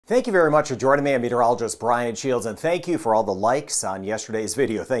Thank you very much for joining me. I'm meteorologist Brian Shields, and thank you for all the likes on yesterday's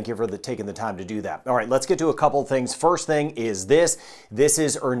video. Thank you for taking the time to do that. All right, let's get to a couple things. First thing is this. This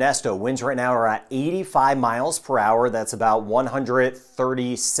is Ernesto. Winds right now are at 85 miles per hour. That's about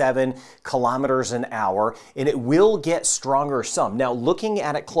 137 kilometers an hour, and it will get stronger some. Now, looking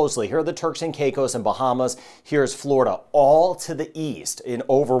at it closely, here are the Turks and Caicos and Bahamas. Here's Florida, all to the east in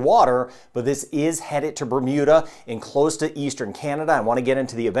over water, but this is headed to Bermuda and close to eastern Canada. I want to get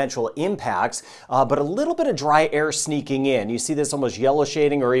into the eventual impacts, but a little bit of dry air sneaking in. You see this almost yellow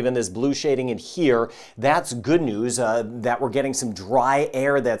shading or even this blue shading in here. That's good news that we're getting some dry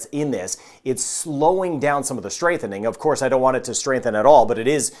air that's in this. It's slowing down some of the strengthening. Of course, I don't want it to strengthen at all, but it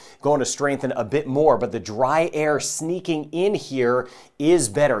is going to strengthen a bit more. But the dry air sneaking in here is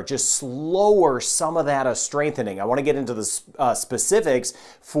better, just slower some of that strengthening. I want to get into the specifics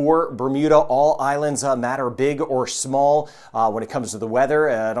for Bermuda. All islands matter, big or small, when it comes to the weather.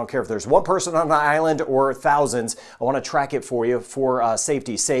 I don't care if there's one person on the island or thousands. I want to track it for you for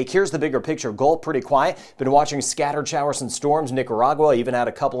safety's sake. Here's the bigger picture. Gulf, pretty quiet. Been watching scattered showers and storms. Nicaragua, even had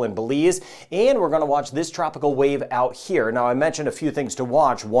a couple in Belize. And we're going to watch this tropical wave out here. Now, I mentioned a few things to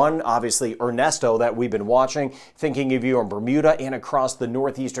watch. One, obviously, Ernesto that we've been watching, thinking of you in Bermuda and across the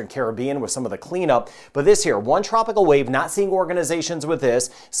northeastern Caribbean with some of the cleanup. But this here, one tropical wave, not seeing organizations with this.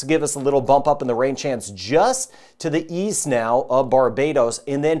 So give us a little bump up in the rain chance just to the east now of Barbados.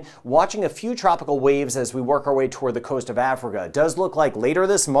 And then watching a few tropical waves as we work our way toward the coast of Africa. It does look like later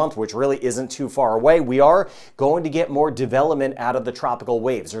this month, which really isn't too far away, we are going to get more development out of the tropical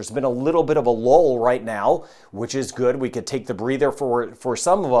waves. There's been a little bit of a lull right now, which is good. We could take the breather for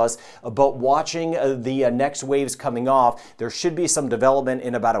some of us, but watching the next waves coming off, there should be some development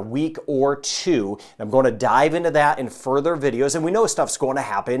in about a week or two. I'm going to dive into that in further videos, and we know stuff's going to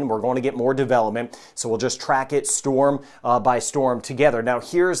happen. We're going to get more development, so we'll just track it storm by storm together. Now,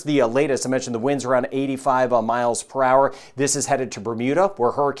 here's the latest. I mentioned the winds around 85 miles per hour. This is headed to Bermuda,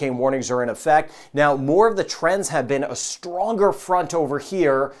 where hurricane warnings are in effect. Now, more of the trends have been a stronger front over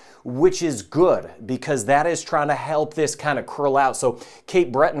here, which is good because that is trying to help this kind of curl out. So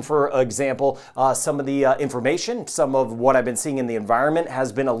Cape Breton, for example, some of the information, some of what I've been seeing in the environment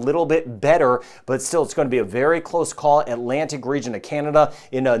has been a little bit better, but still it's going to be a very close call. Atlantic region of Canada,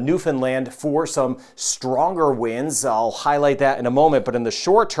 in Newfoundland for some stronger winds. I'll highlight that in a moment, but in the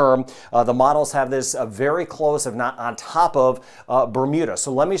short term, the models have this very close, if not on top of Bermuda.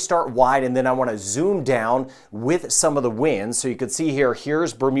 So let me start wide, and then I want to zoom down with some of the winds. So you can see here,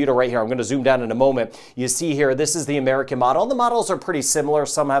 here's Bermuda right here. I'm going to zoom down in a moment. You see here, this is the American model. The models are pretty similar.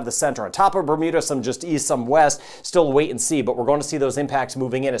 Some have the center on top of Bermuda, some just east, some west. Still wait and see, but we're going to see those impacts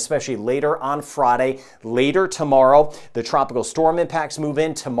moving in, especially later on Friday, later tomorrow. The tropical storm impacts move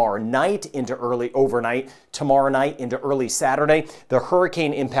in tomorrow night into early overnight, tomorrow night into early Saturday. The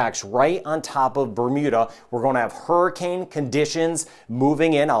hurricane impacts right on top of Bermuda. We're going to have hurricane conditions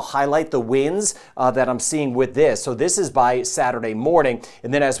moving in. I'll highlight the winds that I'm seeing with this. So this is by Saturday morning,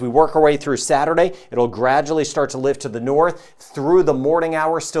 and then as we work our way through Saturday, it'll gradually start to lift to the north through the morning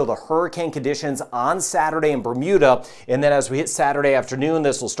hours. Still the hurricane conditions on Saturday in Bermuda, and then as we hit Saturday afternoon,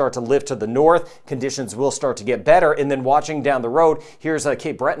 this will start to lift to the north. Conditions will start to get better, and then watching down the road, here's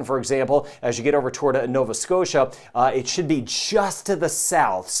Cape Breton, for example. As you get over toward Nova Scotia, it should be just to the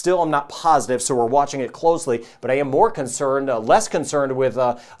south. Still, I'm not positive, so we're watching it closely, but I am more concerned, less concerned with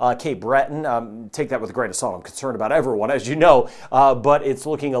Cape Breton. Take that with a grain of salt. I'm concerned about everyone, as you know, but it's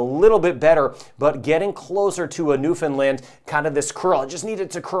looking a little bit better, but getting closer to a Newfoundland, kind of this curl. I just need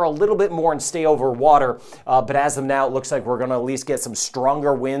it to curl a little bit more and stay over water, but as of now, it looks like we're going to at least get some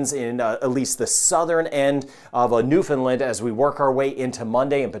stronger winds in at least the southern end of Newfoundland as we work our way into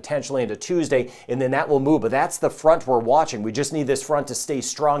Monday and potentially into Tuesday, and then that will move. But that's the front we're watching. We just need this front to stay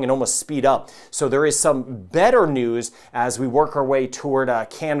strong and almost speed up. So there is some better news as we work our way toward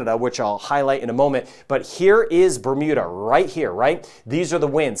Canada, which I'll highlight in a moment. But here is Bermuda right here, right? These are the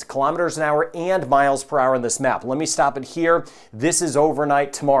winds, kilometers an hour and miles per hour in this map. Let me stop it here. This is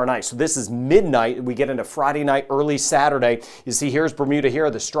overnight tomorrow night. So this is midnight. We get into Friday night, early Saturday. You see here's Bermuda here,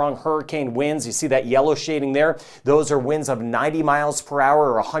 the strong hurricane winds. You see that yellow shading there? Those are winds of 90 miles per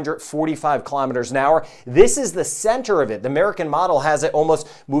hour or 145 kilometers an hour. This is the center of it. The American model has it almost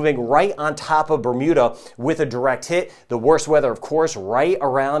moving right on top of Bermuda with a direct hit. The worst weather, of course, right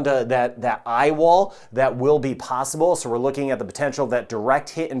around that eye wall that will be possible. So we're looking at the potential of that direct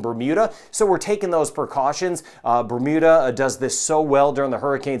hit in Bermuda. So we're taking those precautions. Bermuda does this so well during the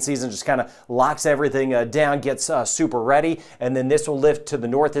hurricane season, just kind of locks everything down, gets super ready, and then this will lift to the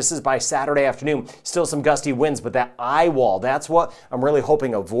north. This is by Saturday afternoon. Still some gusty winds, but that eye wall, that's what I'm really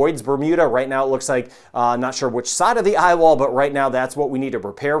hoping avoids Bermuda. Right now it looks like, not sure which side of the eye wall, but right now that's what we need to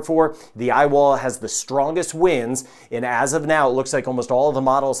prepare for. The eye wall has the strongest winds, and as of now, it looks like almost all of the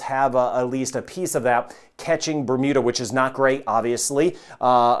models have at least a piece of that catching Bermuda, which is not great, obviously.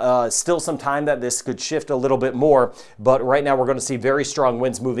 Still some time that this could shift a little bit more, but right now we're going to see very strong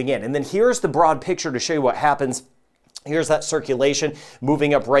winds moving in. And then here's the broad picture to show you what happens. Here's that circulation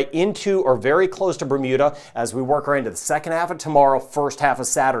moving up right into or very close to Bermuda as we work our into the second half of tomorrow, first half of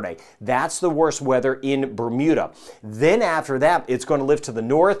Saturday. That's the worst weather in Bermuda. Then after that, it's going to lift to the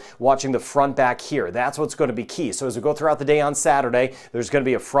north, watching the front back here. That's what's going to be key. So as we go throughout the day on Saturday, there's going to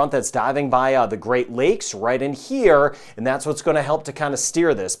be a front that's diving by the Great Lakes right in here, and that's what's going to help to kind of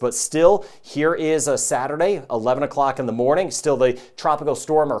steer this. But still, here is a Saturday, 11 o'clock in the morning, still the tropical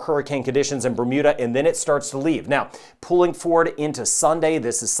storm or hurricane conditions in Bermuda, and then it starts to leave. Now, pulling forward into Sunday,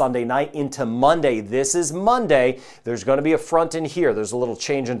 this is Sunday night, into Monday, this is Monday, there's going to be a front in here. There's a little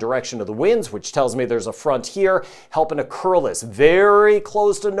change in direction of the winds, which tells me there's a front here helping to curl this very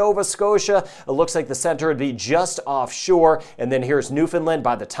close to Nova Scotia. It looks like the center would be just offshore, and then here's Newfoundland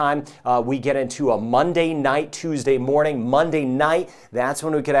by the time we get into a Monday night, Tuesday morning. Monday night, that's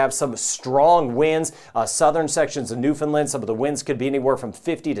when we could have some strong winds. Southern sections of Newfoundland, some of the winds could be anywhere from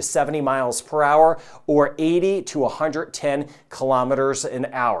 50 to 70 miles per hour or 80 to 110 kilometers an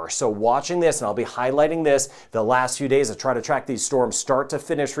hour. So watching this, and I'll be highlighting this the last few days to try to track these storms start to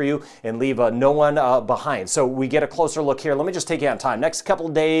finish for you and leave no one behind. So we get a closer look here. Let me just take you on time. Next couple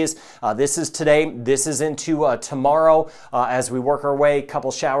of days, this is today, this is into tomorrow as we work our way,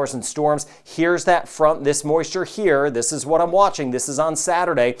 couple showers and storms. Here's that front, this moisture here. This is what I'm watching. This is on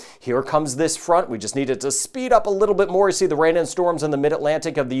Saturday. Here comes this front. We just need it to speed up a little bit more. You see the rain and storms in the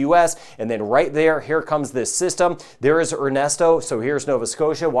mid-Atlantic of the U.S. And then right there, here comes this system. There is Ernesto, so here's Nova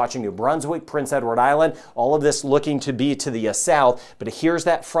Scotia, watching New Brunswick, Prince Edward Island, all of this looking to be to the south, but here's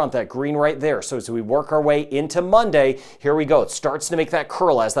that front, that green right there. So as we work our way into Monday, here we go. It starts to make that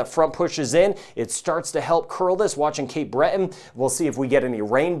curl as that front pushes in. It starts to help curl this, watching Cape Breton. We'll see if we get any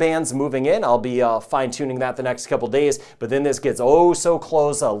rain bands moving in. I'll be fine-tuning that the next couple days, but then this gets oh so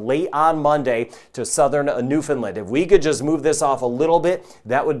close late on Monday to southern Newfoundland. If we could just move this off a little bit,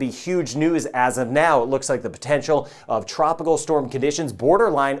 that would be huge news. As of now, it looks like the potential of tropical storm conditions,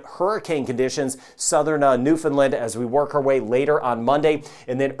 borderline hurricane conditions, southern Newfoundland as we work our way later on Monday.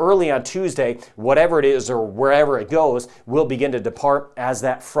 And then early on Tuesday, whatever it is or wherever it goes, will begin to depart as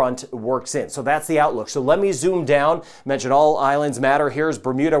that front works in. So that's the outlook. So let me zoom down, mention all islands matter. Here's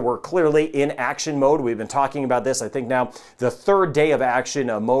Bermuda. We're clearly in action mode. We've been talking about this, I think now the third day of action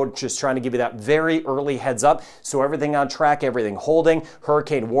mode, just trying to give you that very early heads up. So everything on track, everything holding.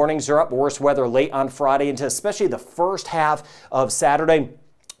 Hurricane warnings are up. Worst weather late on Friday into especially the first half of Saturday.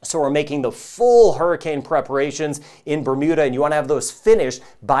 So we're making the full hurricane preparations in Bermuda, and you want to have those finished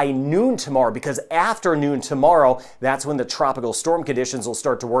by noon tomorrow, because after noon tomorrow, that's when the tropical storm conditions will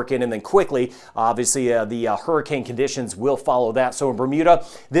start to work in, and then quickly, obviously, the hurricane conditions will follow that. So in Bermuda,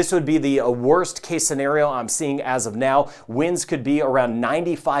 this would be the worst case scenario I'm seeing as of now. Winds could be around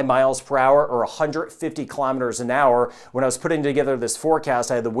 95 miles per hour or 150 kilometers an hour. When I was putting together this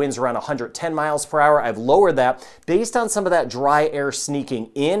forecast, I had the winds around 110 miles per hour. I've lowered that based on some of that dry air sneaking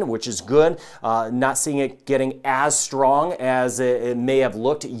in, which is good. Not seeing it getting as strong as it may have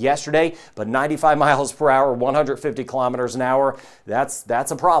looked yesterday, but 95 miles per hour, 150 kilometers an hour, that's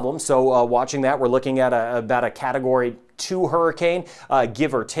a problem. So watching that, we're looking at about a Category 2 hurricane,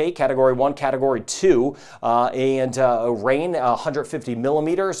 give or take, Category 1, Category 2, and rain 150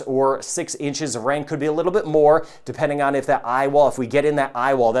 millimeters or 6 inches of rain. Could be a little bit more depending on if that eye wall, if we get in that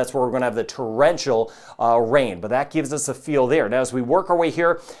eye wall, that's where we're going to have the torrential rain, but that gives us a feel there. Now as we work our way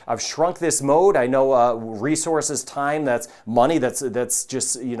here, I've shrunk this mode. I know resources, time, that's money, that's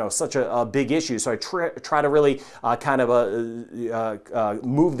just, you know, such a big issue. So I try to really kind of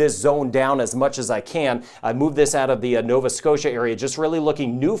move this zone down as much as I can. I move this out of the Nova Scotia area, just really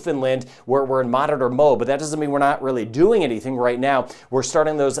looking Newfoundland where we're in monitor mode, but that doesn't mean we're not really doing anything right now. We're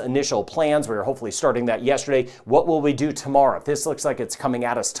starting those initial plans. We were hopefully starting that yesterday. What will we do tomorrow? If this looks like it's coming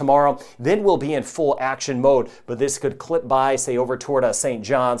at us tomorrow, then we'll be in full action mode, but this could clip by, say, over toward St.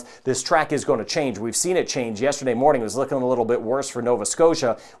 John's. This track is going to change. We've seen it change. Yesterday morning it was looking a little bit worse for Nova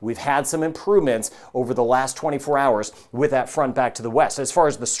Scotia. We've had some improvements over the last 24 hours with that front back to the west. As far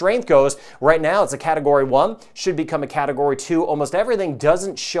as the strength goes, right now it's a Category 1, should become a Category 2. Almost everything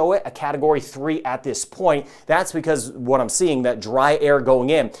doesn't show it a Category 3 at this point. That's because what I'm seeing, that dry air going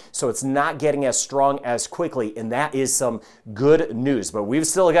in, so it's not getting as strong as quickly, and that is some good news. But we've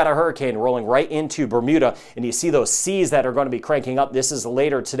still got a hurricane rolling right into Bermuda, and you see those seas that are going to be cranking up. This is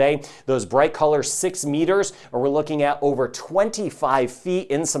later today. Those bright colors, 6 meters, or we're looking at over 25 feet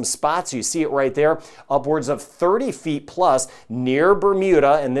in some spots. You see it right there, upwards of 30 feet plus near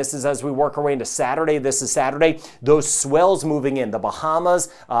Bermuda, and this is as we work our way into Saturday. This is Saturday. Those swells moving in, the Bahamas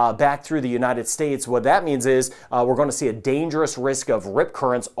back through the United States. What that means is we're going to see a dangerous risk of rip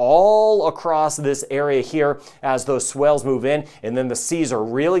currents all across this area here as those swells move in, and then the seas are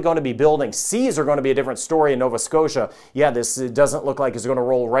really going to be building. Seas are going to be a different story in Nova Scotia. Yeah, this doesn't look like it's going to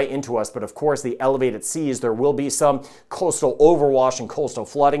roll right into us, but of course the elevated seas, there will be some coastal overwash and coastal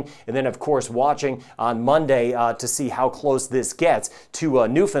flooding, and then of course watching on Monday to see how close this gets to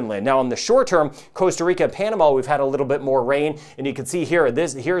Newfoundland. Now in the short term, Costa Rica, Panama, we've had a little bit more rain, and you can see here,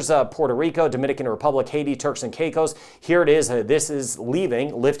 here's Puerto Rico, Dominican Republic, Haiti, Turks and Caicos. Here it is. This is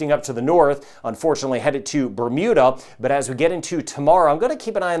leaving, lifting up to the north, unfortunately headed to Bermuda. But as we get into tomorrow, I'm going to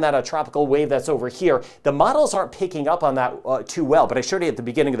keep an eye on that tropical wave that's over here. The models aren't picking up on that too well, but I showed you at the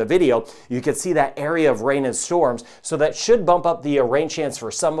beginning of the video, you can see that area of rain and storms, so that should bump up the rain chance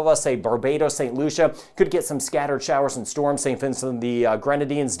for some of us. Say Barbados, St. Lucia, could get some scattered showers and storms. St. Vincent, the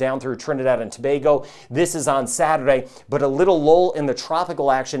Grenadines down through Trinidad and Tobago. This is on Saturday, but a little lull in the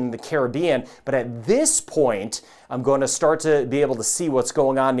tropical action in the Caribbean. But at this point, I'm going to start to be able to see what's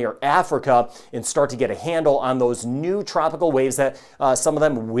going on near Africa and start to get a handle on those new tropical waves that some of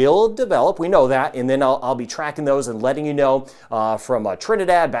them will develop. We know that, and then I'll be tracking those and letting you know from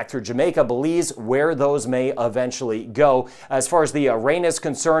Trinidad back through Jamaica, Belize, where those may eventually go. As far as the rain is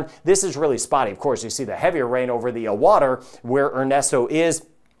concerned, this is really spotty. Of course, you see the heavier rain over the water where Ernesto is.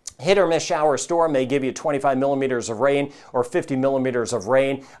 Hit or miss shower storm may give you 25 millimeters of rain or 50 millimeters of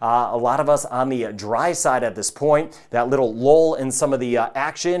rain. A lot of us on the dry side at this point. That little lull in some of the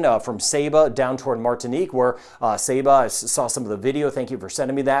action from Saba down toward Martinique, where Saba, I saw some of the video, thank you for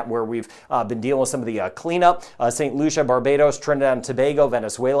sending me that, where we've been dealing with some of the cleanup. St. Lucia, Barbados, Trinidad and Tobago,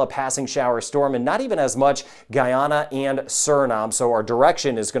 Venezuela, passing shower storm, and not even as much Guyana and Suriname. So our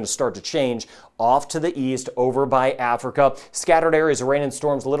direction is going to start to change off to the east over by Africa. Scattered areas of rain and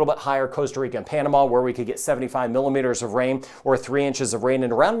storms a little bit higher, Costa Rica and Panama, where we could get 75 millimeters of rain or 3 inches of rain.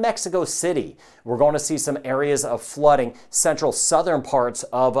 And around Mexico City, we're going to see some areas of flooding, central southern parts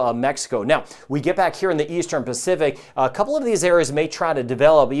of Mexico. Now, we get back here in the eastern Pacific, a couple of these areas may try to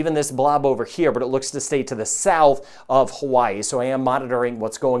develop, even this blob over here, but it looks to stay to the south of Hawaii. So I am monitoring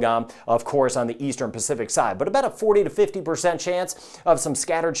what's going on, of course, on the eastern Pacific side. But about a 40 to 50% chance of some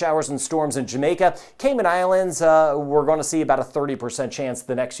scattered showers and storms in Jamaica. Cayman Islands, we're going to see about a 30% chance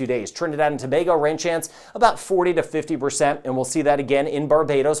the next few days. Trinidad and Tobago, rain chance about 40 to 50%, and we'll see that again in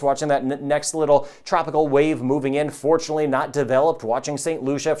Barbados, watching that next little tropical wave moving in. Fortunately not developed. Watching St.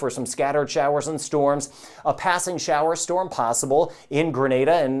 Lucia for some scattered showers and storms. A passing shower storm possible in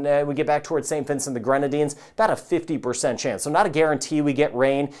Grenada, and we get back towards St. Vincent, the Grenadines, about a 50% chance. So not a guarantee we get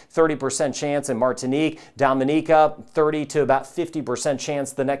rain. 30% chance in Martinique, Dominica, 30 to about 50%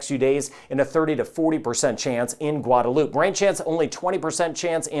 chance the next few days, and a 30 to 40% chance in Guadeloupe. Rain chance only 20%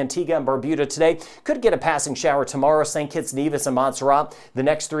 chance Antigua and Bermuda today. Could get a passing shower tomorrow. St. Kitts, Nevis, and Montserrat. The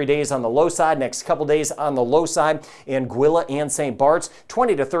next 3 days on the low side. Next couple days on the low side. Anguilla and St. Bart's.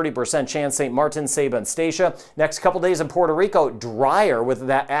 20 to 30% chance St. Martin, Saba, and Statia. Next couple days in Puerto Rico. Drier with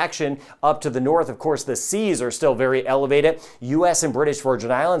that action up to the north. Of course, the seas are still very elevated. U.S. and British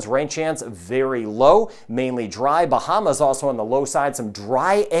Virgin Islands. Rain chance very low. Mainly dry. Bahamas also on the low side. Some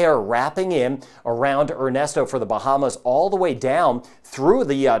dry air wrapping in around Ernesto for the Bahamas all the way down through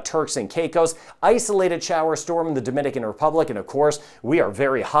the Turks and Caicos. Isolated shower storm in the Dominican Republic, and of course we are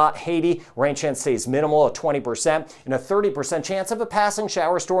very hot. Haiti, rain chance stays minimal at 20%, and a 30% chance of a passing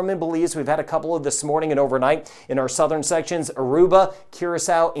shower storm in Belize. We've had a couple of this morning and overnight in our southern sections. Aruba,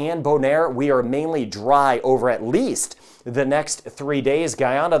 Curacao, and Bonaire, we are mainly dry over at least the next 3 days.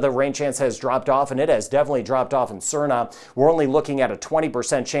 Guyana, the rain chance has dropped off, and it has definitely dropped off in Suriname. We're only looking at a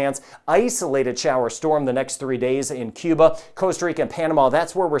 20% chance. Isolated shower storm the next 3 days in Cuba. Costa Rica and Panama,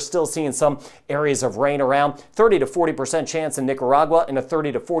 that's where we're still seeing some areas of rain around. 30 to 40% chance in Nicaragua, and a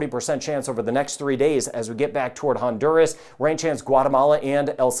 30 to 40% chance over the next 3 days as we get back toward Honduras. Rain chance Guatemala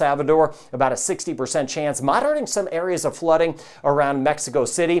and El Salvador, about a 60% chance. Monitoring some areas of flooding around Mexico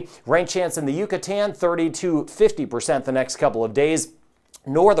City. Rain chance in the Yucatan, 30 to 50% the next couple of days.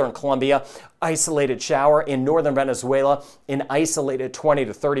 Northern Colombia, isolated shower. In northern Venezuela, an isolated 20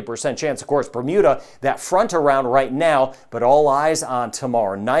 to 30% chance. Of course, Bermuda, that front around right now, but all eyes on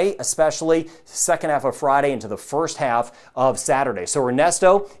tomorrow night, especially second half of Friday into the first half of Saturday. So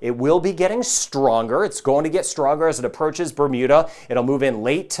Ernesto, it will be getting stronger. It's going to get stronger as it approaches Bermuda. It'll move in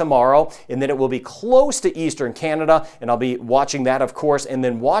late tomorrow, and then it will be close to eastern Canada, and I'll be watching that, of course, and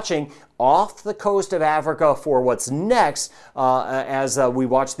then watching off the coast of Africa for what's next as we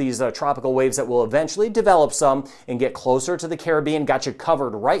watch these tropical waves that will eventually develop some and get closer to the Caribbean. Got you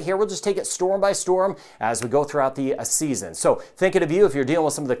covered right here. We'll just take it storm by storm as we go throughout the season. So thinking of you if you're dealing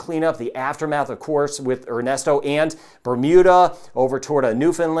with some of the cleanup, the aftermath, of course, with Ernesto and Bermuda over toward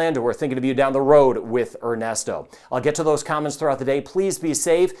Newfoundland, or we're thinking of you down the road with Ernesto. I'll get to those comments throughout the day. Please be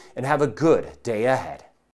safe and have a good day ahead.